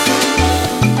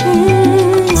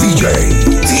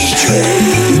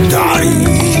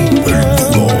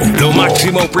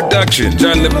Máximo Productions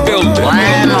on the building.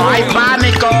 Bueno, hay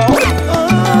pánico.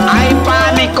 Hay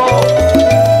pánico.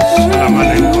 Salam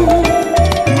aleikum.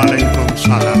 Aleikum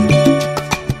salam.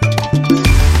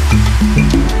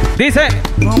 Dice: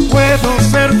 No puedo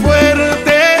ser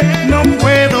fuerte, no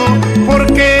puedo,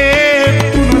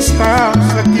 porque tú no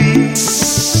estás aquí.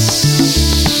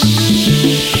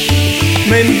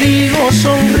 Mendigo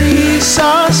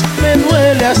sonrisas, me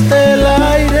duele hasta el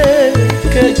aire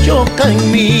que choca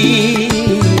en mí.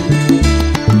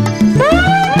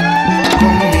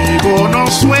 Conmigo no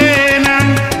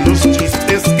suenan los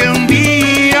chistes que un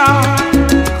día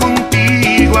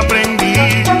contigo aprendí.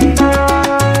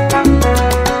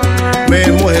 Me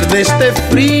muerde este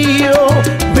frío,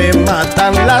 me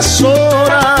matan las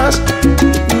horas,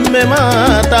 me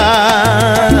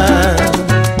matan.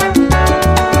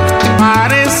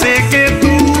 Parece que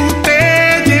tú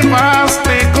te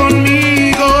llevaste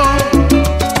conmigo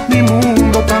mi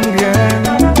mundo también.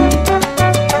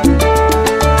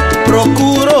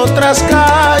 Procuro otras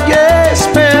calles,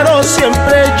 pero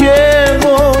siempre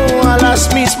llego a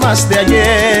las mismas de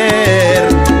ayer.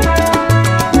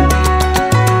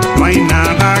 No hay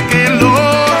nada que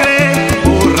logre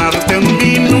borrarte un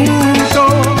minuto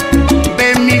de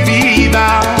mi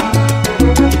vida.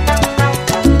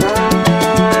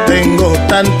 Tengo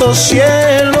tanto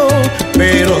cielo,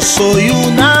 pero soy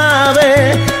un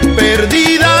ave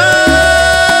perdida.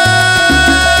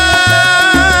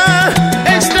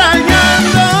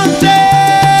 Extrañándote,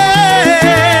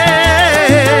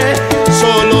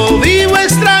 solo vivo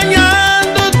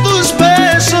extrañando tus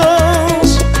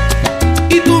besos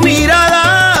y tu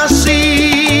mirada así.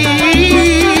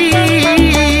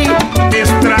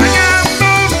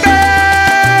 Extrañándote,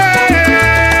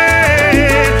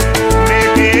 me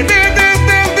quedé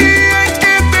desde el día en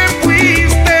que te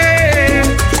fuiste,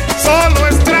 solo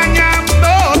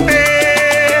extrañándote.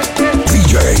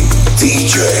 DJ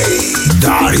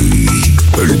Daddy,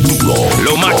 el duro.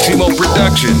 Lo Máximo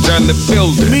Productions on the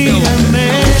building. Mírame,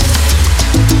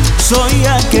 soy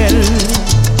aquel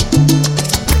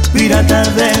pirata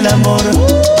del amor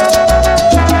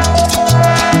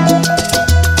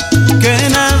que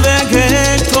navegue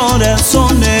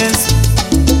corazones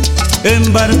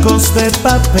en barcos de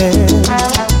papel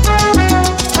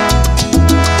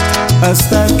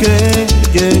hasta que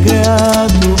llegue a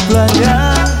tu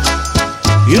playa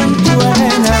y en tu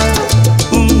arena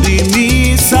hundí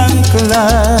mis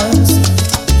anclas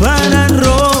para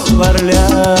robarle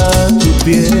a tu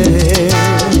piel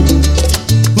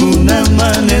un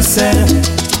amanecer.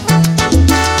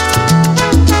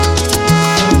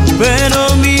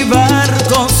 Pero mi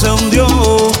barco se hundió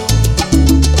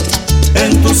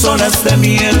en tus olas de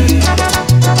miel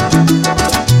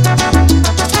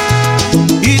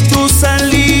y tu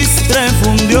salistre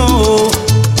fundió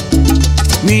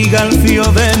mi galfío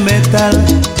de metal.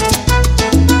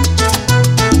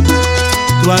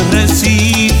 Tu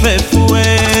arrecife fue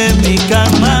mi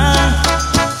cama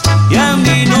y a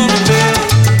mi norte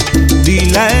di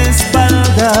la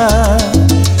espalda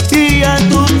y a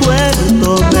tu puerto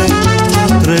me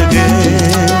entregué.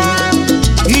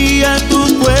 Y a tu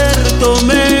puerto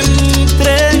me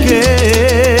entregué.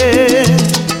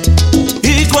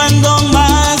 Y cuando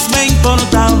más me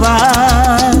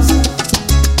importabas,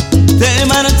 te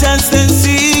marchaste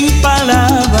sin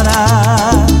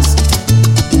palabras.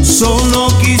 Solo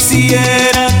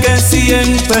quisiera que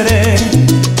siempre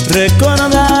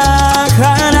recordaras.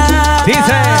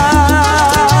 dice: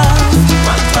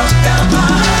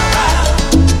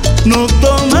 No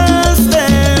tomaste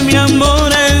mi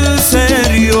amor en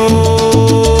serio.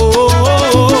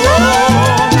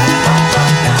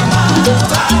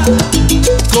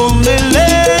 Con el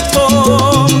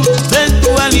eco de tu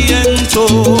aliento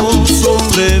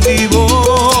sobrevivo.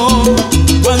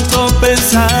 Cuánto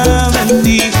pensaba en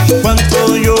ti,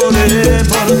 cuánto lloré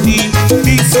por ti,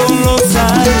 y solo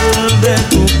sal de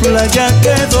tu playa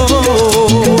quedó.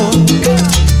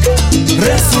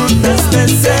 Resultaste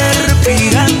ser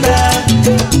pirata,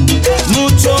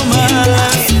 mucho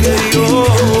más que yo.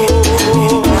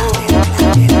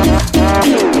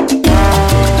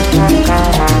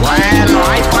 Bueno,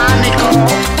 hay pánico.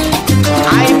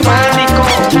 Hay pánico.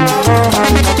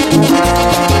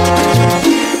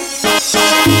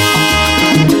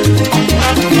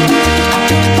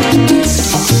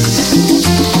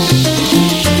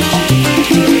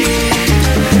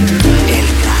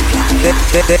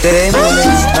 Te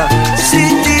molesta si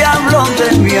te hablo de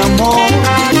mi amor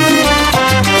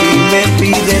y me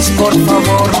pides por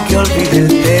favor que olvide el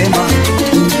tema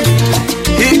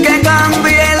y que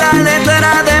cambie la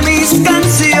letra de mis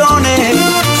canciones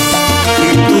y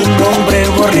tu nombre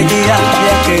borre ya de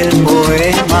aquel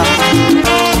poema.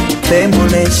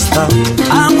 molesta.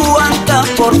 Aguanta,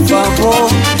 por favor.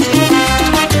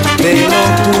 Te lo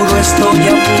juro, estoy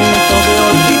a punto de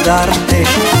olvidarte.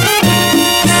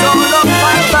 Solo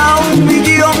falta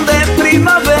 1.000.000 de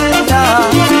primaveras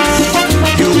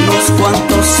y unos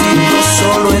cuantos siglos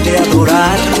solo he de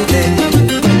adorarte.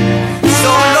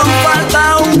 Solo falta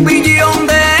 1.000.000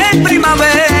 de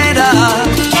primaveras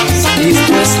y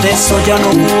después de eso ya no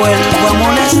vuelvo a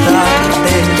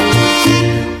molestarte.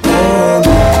 Oh,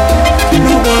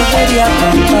 no volvería a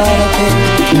cantarte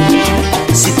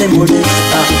si te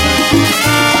molesta,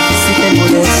 si te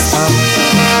molesta.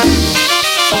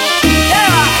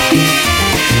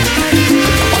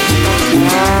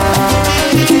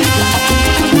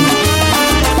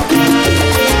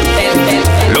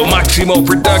 Lo Máximo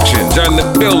Productions on the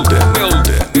building.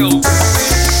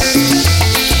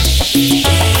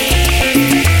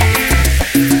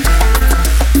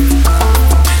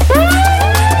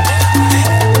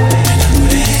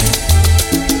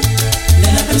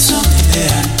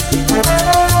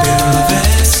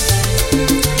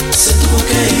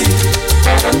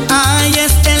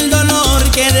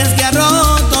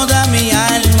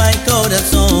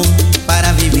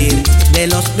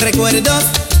 Recuerdos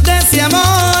de ese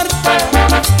amor,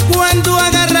 cuando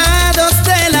agarrados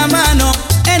de la mano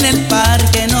en el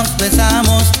parque nos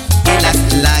besamos y las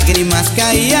lágrimas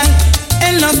caían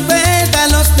en los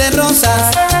pétalos de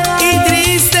rosas y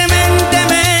tristemente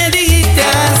me dijiste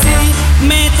así: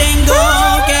 me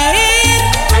tengo que ir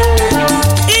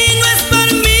y no es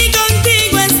por mí,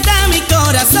 contigo está mi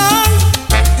corazón,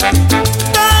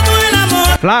 todo el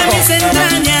amor de mis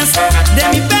entrañas, de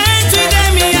mi pecho y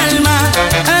de mi alma.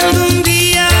 Algún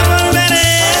día volveré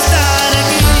a estar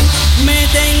aquí. Me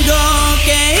tengo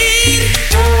que ir,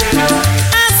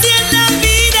 así es la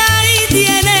vida y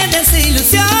tiene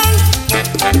desilusión.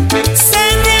 Se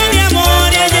tiene amor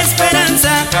y hay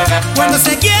esperanza cuando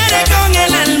se quiere con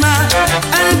el alma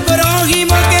al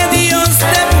prójimo que Dios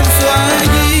te puso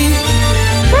allí.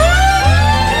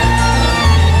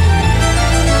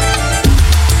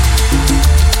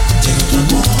 Llegó tu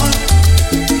amor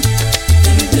de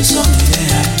mi persona.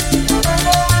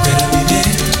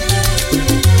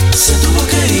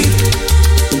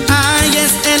 Ay,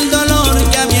 es el dolor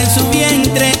que había en su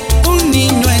vientre. Un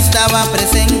niño estaba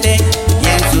presente y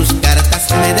en sus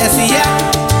cartas me decía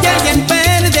que alguien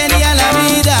perdería la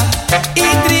vida y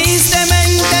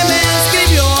tristemente me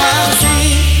escribió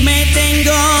así: me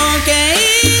tengo que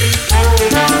ir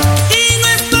y no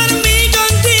es por mí,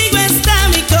 contigo está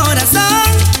mi corazón,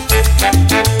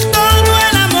 todo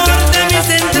el amor de mis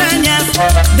entrañas,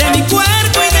 de mi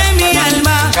cuerpo y de mi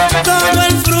alma, todo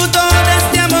el fruto de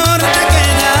este amor te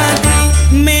queda a ti.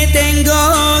 Me tengo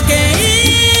que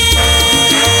ir,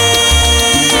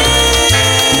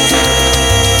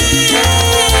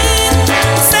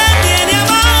 se tiene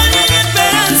amor y hay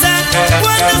esperanza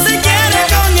cuando se quiere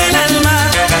con el alma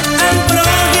al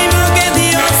prójimo que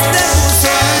Dios te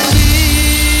puso allí.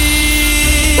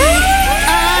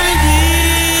 Allí.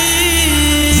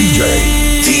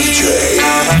 DJ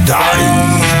Daddy,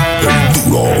 el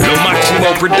duro. Lo Máximo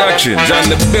Productions on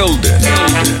the building.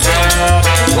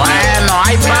 Bueno,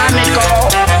 hay pánico.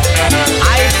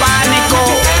 Hay pánico.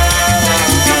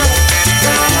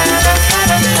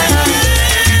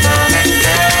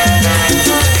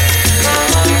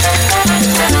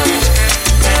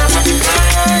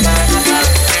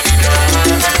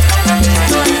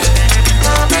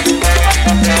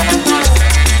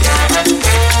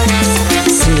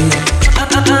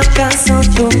 ¿Acaso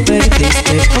tú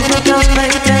perdiste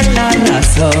completamente la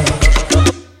razón?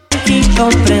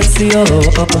 Incomprensión.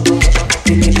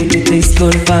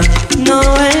 Disculpa, no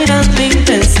era mi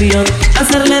intención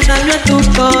hacerle daño a tu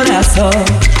corazón,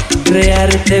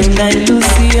 crearte una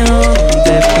ilusión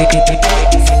de mí.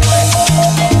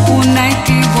 Una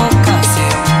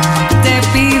equivocación, te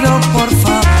pido por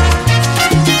favor,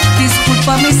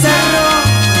 disculpa mis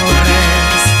errores,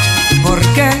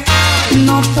 porque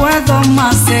no puedo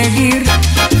más seguir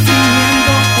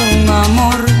fingiendo un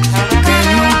amor que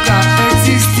nunca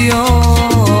existió.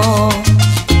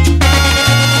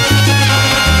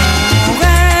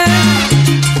 Mujer,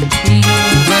 ¿qué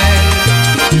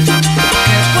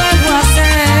puedo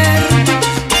hacer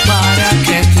para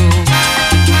que tú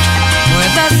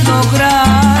puedas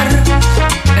lograr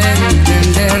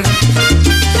entender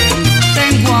que no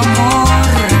tengo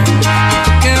amor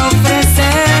que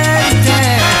ofrecerte?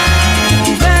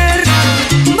 Mujer,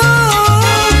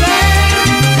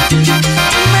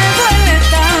 me duele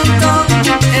tanto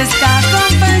esta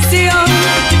confesión,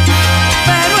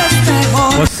 pero es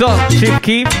mejor What's up, Chief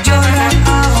Keef? llorar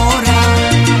ahora,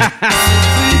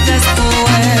 sufrir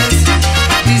después.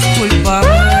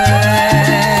 Discúlpame.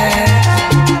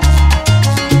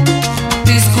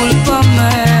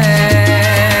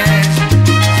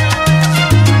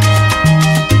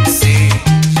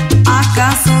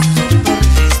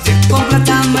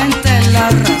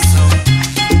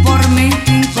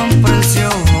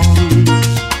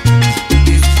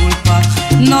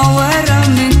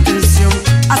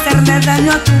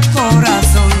 daño a tu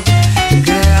corazón,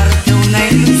 crearte una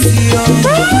ilusión.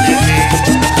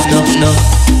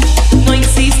 No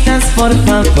insistas por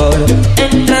favor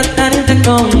en tratar de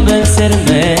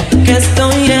convencerme que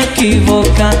estoy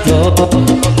equivocado.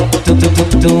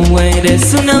 Tú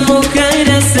eres una mujer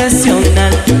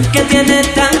excepcional que tiene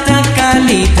tanta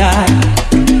calidad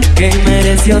que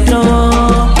merece otro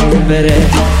hombre.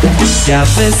 Ya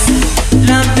ves,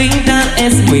 la vida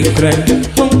es muy cruel,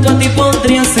 junto a ti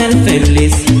podría ser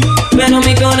feliz, pero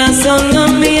mi corazón no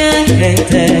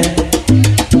miente,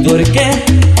 porque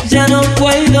ya no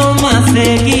puedo más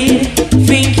seguir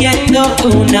fingiendo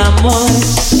un amor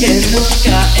que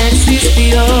nunca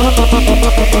existió.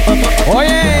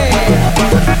 Oye,